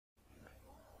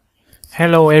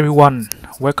Hello everyone,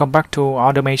 welcome back to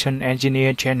Automation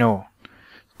Engineer channel.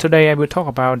 Today I will talk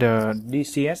about the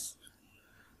DCS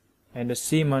and the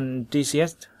Siemens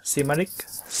DCS Simatic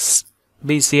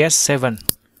PCS 7.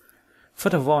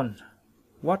 First of all,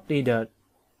 what is the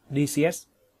DCS?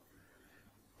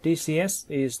 DCS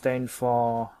is stands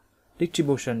for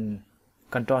Distribution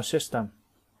Control System.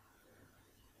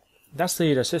 That's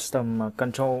the system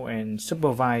control and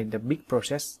supervise the big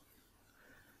process.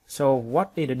 So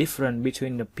what is the difference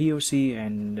between the PLC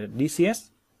and the DCS?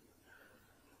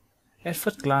 At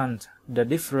first glance, the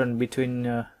difference between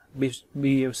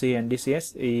PLC and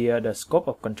DCS is the scope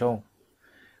of control.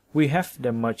 We have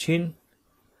the machine,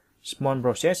 small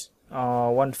process,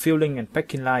 or one filling and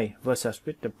packing line versus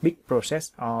with the big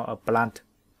process or a plant.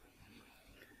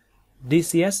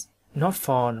 DCS not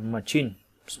for the machine,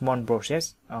 small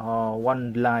process, or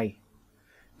one line.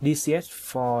 DCS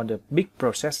for the big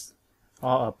process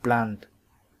or a plant.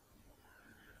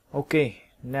 Okay,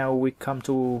 now we come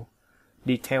to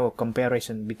detailed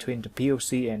comparison between the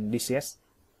PLC and DCS.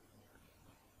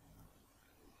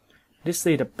 This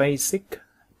is the basic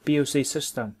PLC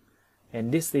system,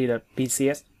 and this is the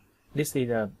PCS. This is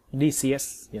the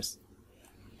DCS. Yes.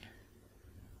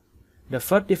 The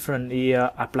first difference is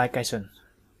application.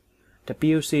 The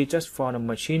PLC just for the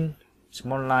machine,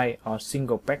 small line or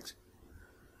single pack.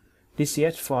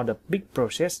 DCS for the big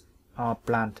process or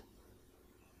plant.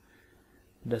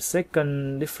 The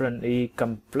second difference is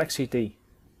complexity.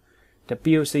 The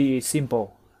PLC is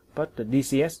simple, but the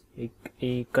DCS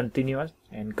is continuous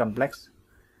and complex.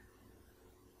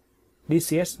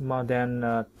 DCS more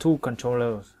than 2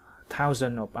 controllers,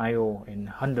 thousands of I/O, and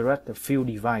hundreds of field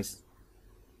devices.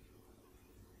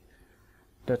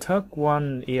 The third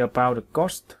one is about the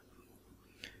cost.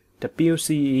 The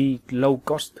PLC is low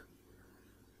cost,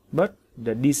 but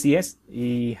the DCS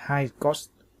is high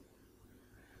cost.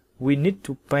 We need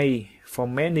to pay for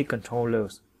many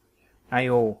controllers,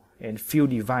 I/O, and field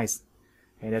device,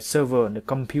 and the server, the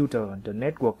computer, the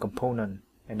network component,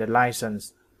 and the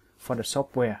license for the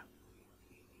software.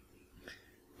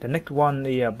 The next one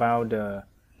is about the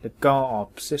core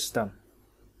of system.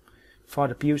 For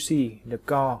the PLC, the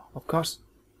core, of course,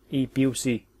 is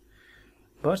PLC.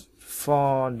 But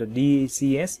for the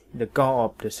DCS, the core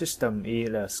of the system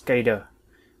is the SCADA,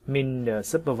 mean the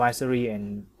supervisory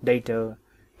and data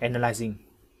analyzing.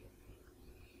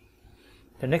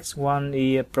 The next one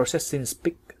is processing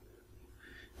speed.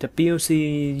 The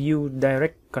PLC use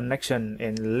direct connection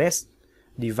and less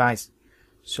device,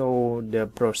 so the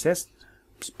process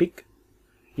speed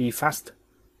is fast.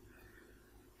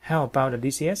 How about the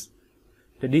DCS?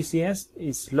 The DCS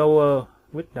is lower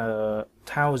with the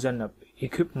thousands of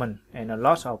equipment and a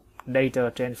lot of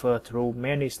data transfer through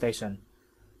many stations,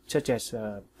 such as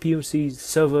PLC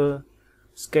server,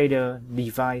 SCADA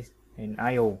device, and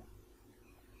I/O.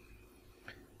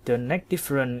 The next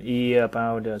difference is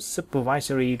about the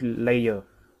supervisory layer.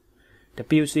 The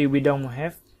PLC we don't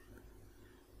have.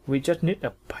 We just need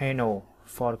a panel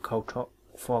for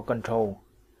control.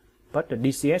 But the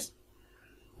DCS,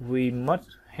 we must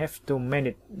have to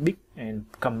manage big and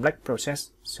complex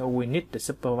process, so we need the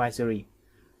supervisory.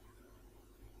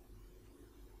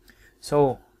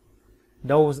 So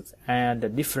those are the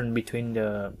difference between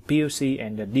the PLC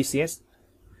and the DCS.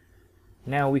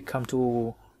 Now we come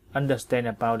to understand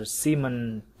about the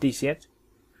Siemens DCS.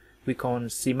 We call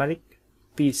Simatic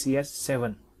PCS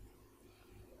 7.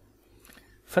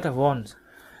 First of all,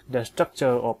 the structure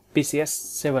of PCS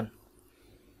 7.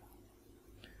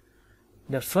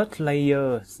 The first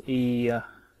layer is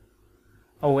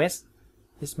OS.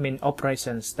 This means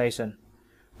operation station.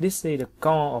 This is the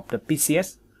core of the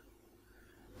PCS.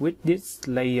 With this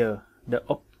layer,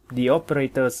 the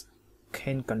operators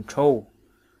can control,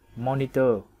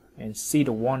 monitor, and see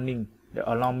the warning, the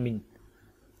alarming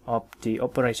of the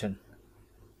operation.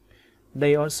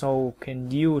 They also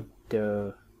can use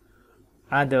the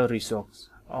other resources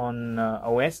on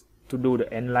OS to do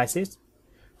the analysis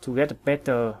to get a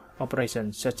better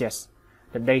operation, such as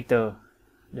the data,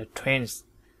 the trends,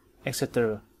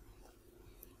 etc.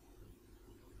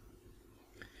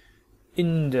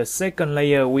 In the second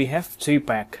layer, we have 3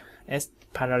 packs as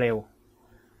parallel.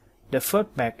 The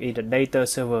first pack is the data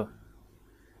server.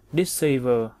 This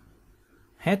server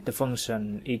has the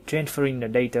function in transferring the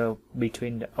data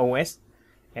between the OS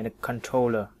and the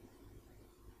controller.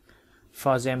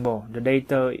 For example, the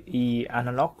data is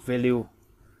analog value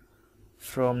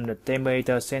from the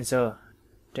temperature sensor,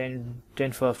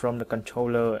 transfer from the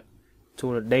controller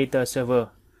to the data server,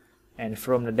 and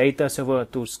from the data server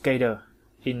to SCADA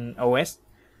in OS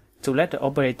to let the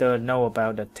operator know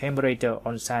about the temperature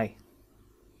on site.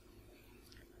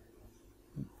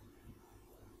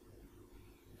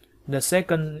 The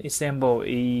second example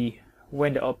is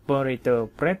when the operator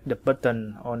presses the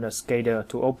button on the SCADA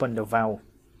to open the valve.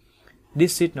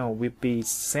 This signal will be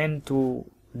sent to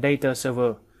data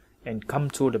server and come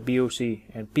to the PLC,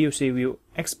 and PLC will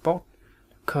export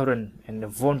current and the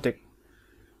voltage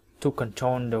to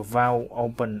control the valve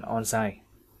open on site.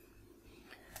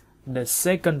 The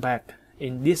second part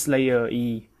in this layer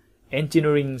is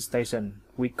engineering station,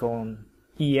 we call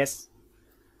ES.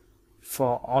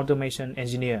 For automation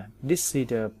engineer, this is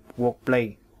the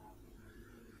workplace.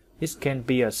 It can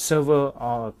be a server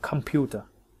or a computer,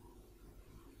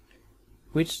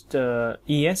 which the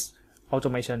ES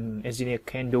automation engineer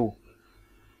can do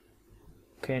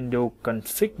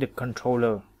configure the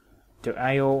controller, the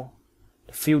I/O,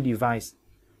 the field device,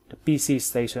 the PC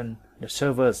station, the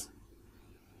servers.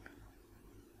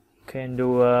 Can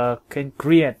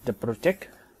create the project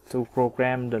to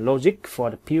program the logic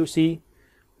for the PLC,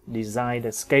 design the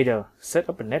SCADA, set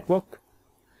up a network,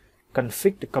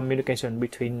 configure the communication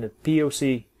between the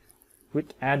PLC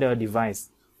with other devices,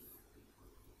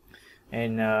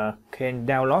 and can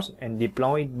download and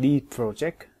deploy the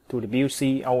project to the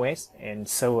PLC OS and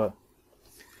server,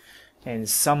 and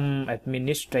some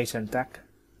administration tasks.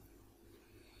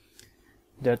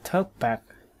 The third part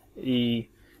is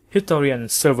historian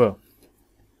server.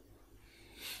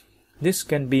 This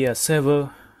can be a server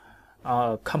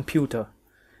or a computer,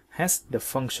 has the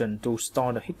function to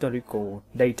store the historical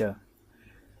data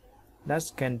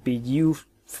that can be used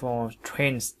for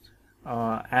trends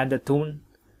or other tools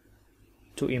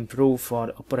to improve for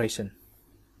the operation.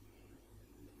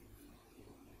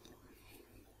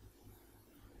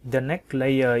 The next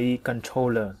layer is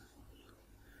controller.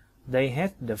 They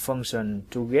have the function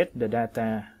to get the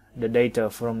data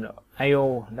from the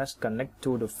I/O that connect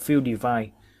to the field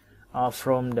device or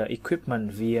from the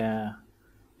equipment via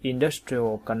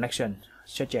industrial connection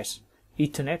such as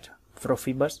Ethernet,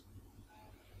 Profibus.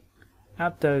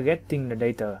 After getting the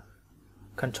data,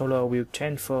 controller will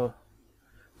transfer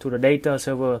to the data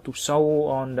server to show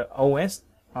on the OS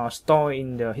or store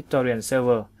in the historian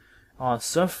server or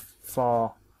serve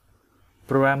for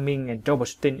programming and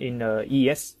troubleshooting in the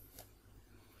ES.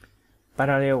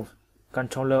 Parallel,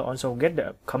 controller also get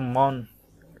the command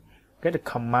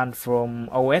from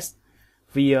OS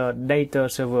via data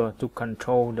server to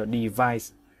control the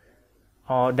device,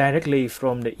 or directly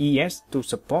from the ES to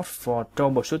support for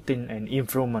troubleshooting and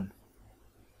improvement.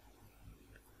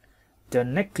 The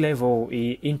next level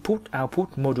is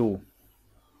input-output module.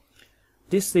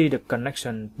 This is the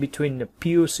connection between the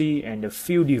PLC and the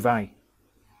field device.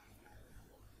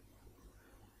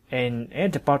 And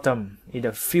at the bottom is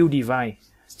the field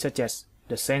device, such as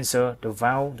the sensor, the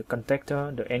valve, the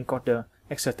contactor, the encoder,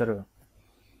 etc.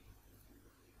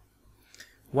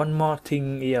 One more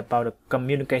thing is about the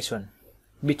communication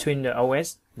between the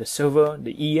OS, the server,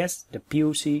 the ES, the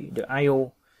PLC, the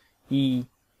I/O,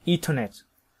 Ethernet.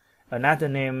 Another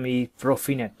name is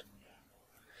Profinet.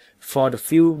 For the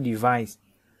field device,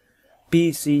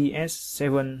 PCS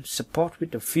 7 support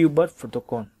with the fieldbus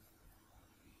protocol.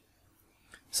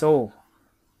 So,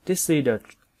 this is the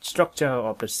structure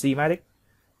of the Simatic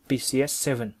PCS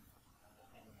 7.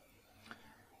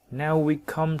 Now we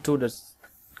come to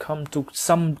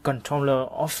some controller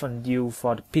often used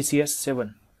for the PCS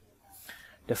 7.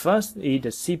 The first is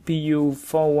the CPU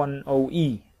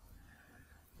 410E.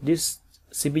 This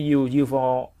CPU used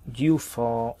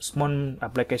for small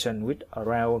application with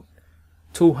around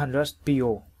 200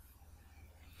 PO.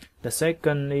 The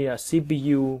second is a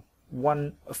CPU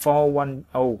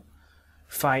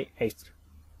 41058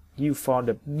 used for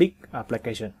the big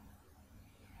application.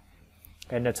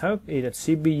 And the third is the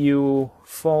CPU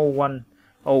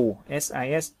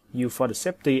 410SIS used for the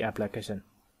safety application.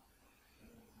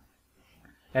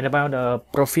 And about the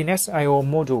Profinet IO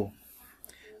module,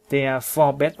 there are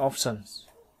 4 best options: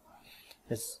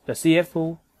 the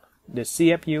CFU, the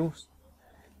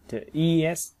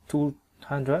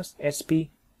ES200SP,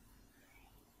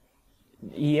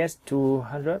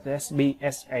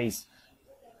 ES200SBSA,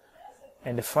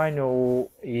 and the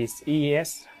final is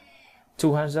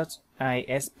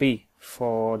ES200ISP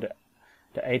for the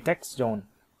attack zone.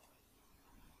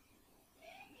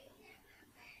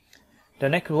 The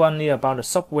next one is about the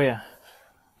software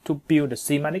to build the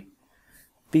Simatic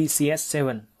PCS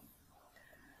 7.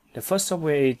 The first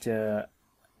software is the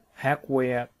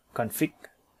hardware config.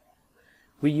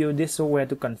 We use this software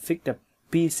to configure the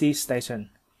PC station.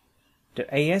 The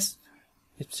AS,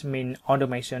 it means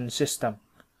automation system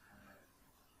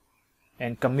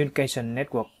and communication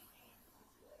network.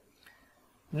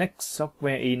 Next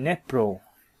software is NetPro.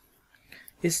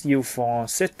 It's used for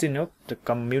setting up the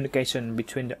communication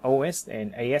between the OS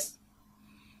and AS.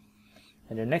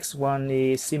 And the next one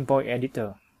is Symbol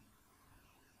Editor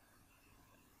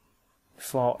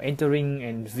for entering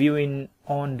and viewing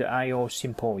on the I/O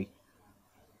symbol.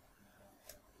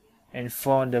 And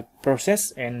for the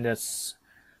process and the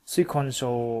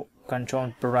sequential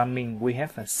control programming, we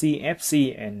have a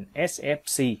CFC and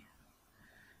SFC.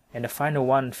 And the final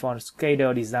one for the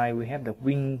SCADA design, we have the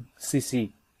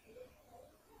WinCC.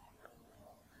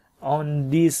 On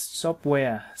this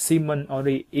software, Siemens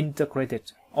already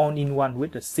integrated all-in-one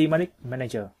with the Simatic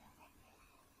Manager.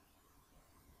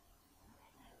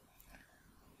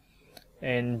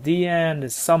 And there are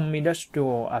some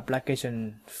industrial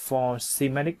applications for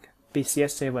Simatic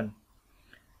PCS 7.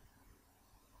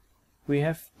 We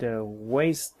have the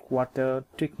wastewater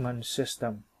treatment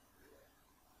system.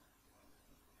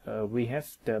 We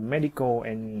have the medical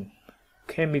and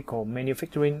chemical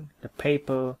manufacturing, the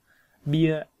paper,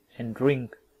 beer and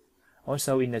drink.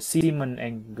 Also in the cement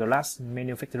and glass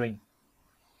manufacturing.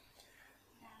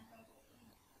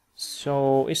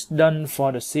 So it's done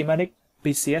for the Simatic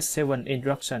PCS 7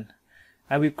 introduction.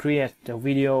 I will create the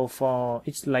video for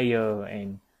each layer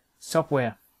and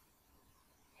software.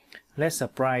 Let's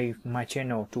subscribe my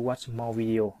channel to watch more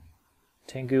video.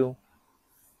 Thank you.